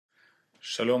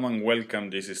Shalom and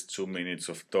welcome. This is 2 Minutes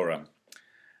of Torah.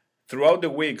 Throughout the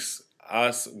weeks,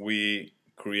 as we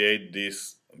create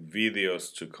these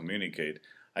videos to communicate,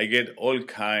 I get all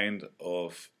kind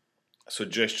of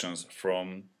suggestions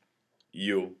from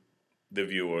you, the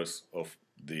viewers of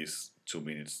this 2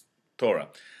 Minutes Torah.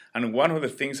 And one of the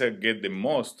things I get the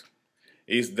most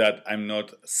is that I'm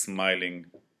not smiling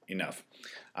enough.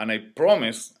 And I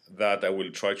promise that I will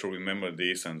try to remember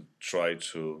this and try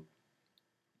to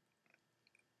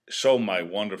show my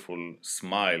wonderful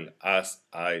smile as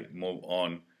I move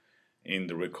on in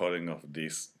the recording of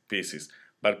these pieces.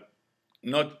 But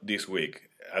not this week.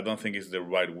 I don't think it's the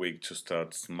right week to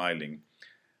start smiling.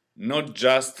 Not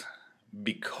just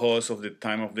because of the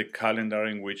time of the calendar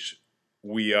in which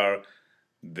we are,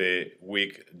 the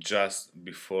week just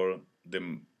before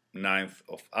the 9th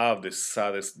of Av, the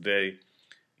saddest day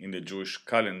in the Jewish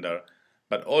calendar,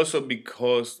 but also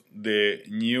because the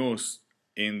news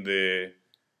in the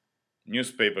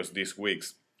newspapers these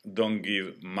weeks don't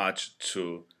give much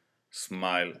to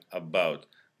smile about.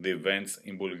 The events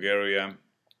in Bulgaria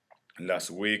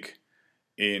last week,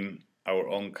 in our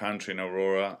own country in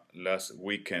Aurora last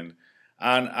weekend,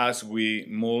 and as we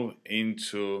move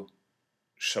into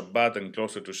Shabbat and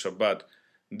closer to Shabbat,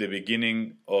 the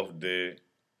beginning of the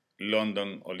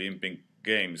London Olympic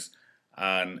Games,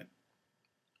 and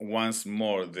once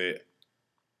more the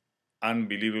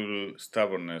unbelievable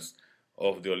stubbornness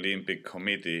of the Olympic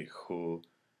Committee, who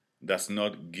does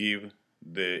not give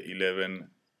the 11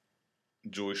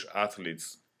 Jewish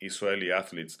athletes, Israeli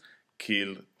athletes,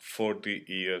 killed 40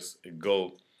 years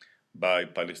ago by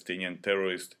Palestinian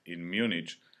terrorists in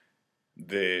Munich,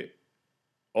 the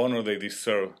honor they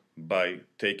deserve by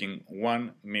taking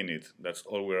 1 minute, that's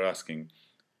all we're asking,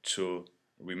 to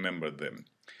remember them.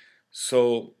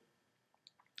 So,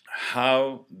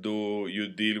 how do you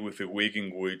deal with a week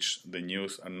in which the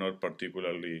news are not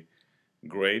particularly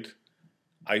great?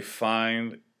 I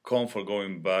find comfort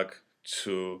going back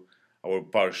to our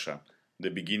Parsha, the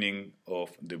beginning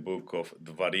of the book of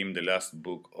Devarim, the last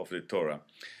book of the Torah.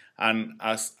 And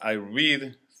as I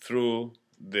read through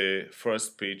the first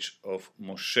speech of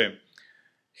Moshe,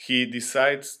 he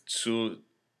decides to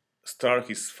start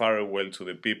his farewell to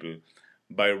the people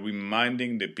by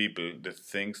reminding the people the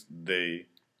things they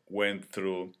went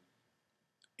through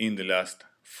in the last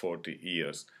 40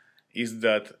 years. Is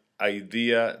that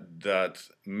idea that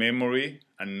memory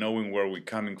and knowing where we're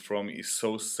coming from is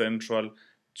so central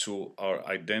to our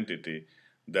identity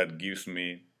that gives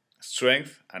me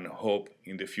strength and hope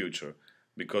in the future.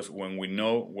 Because when we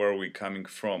know where we're coming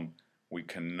from, we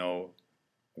can know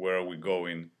where we're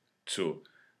going to.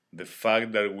 The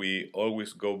fact that we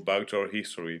always go back to our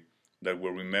history, that we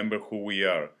remember who we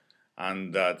are,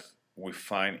 and that we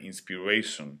find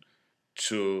inspiration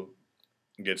to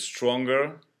get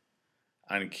stronger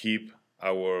and keep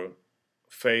our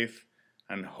faith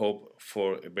and hope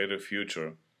for a better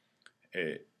future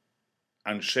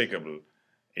unshakable,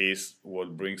 is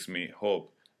what brings me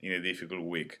hope in a difficult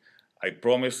week. I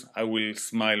promise I will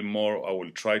smile more. I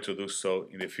will try to do so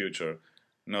in the future,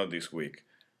 not this week.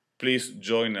 Please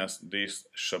join us this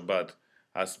Shabbat,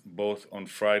 as both on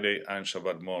Friday and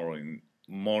Shabbat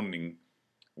morning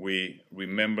we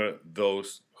remember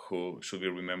those who should be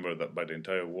remembered by the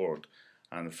entire world,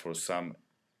 and for some,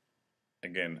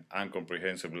 again,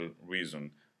 incomprehensible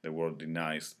reason, the world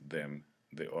denies them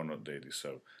the honor they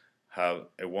deserve. Have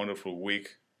a wonderful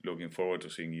week. Looking forward to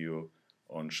seeing you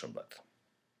on Shabbat.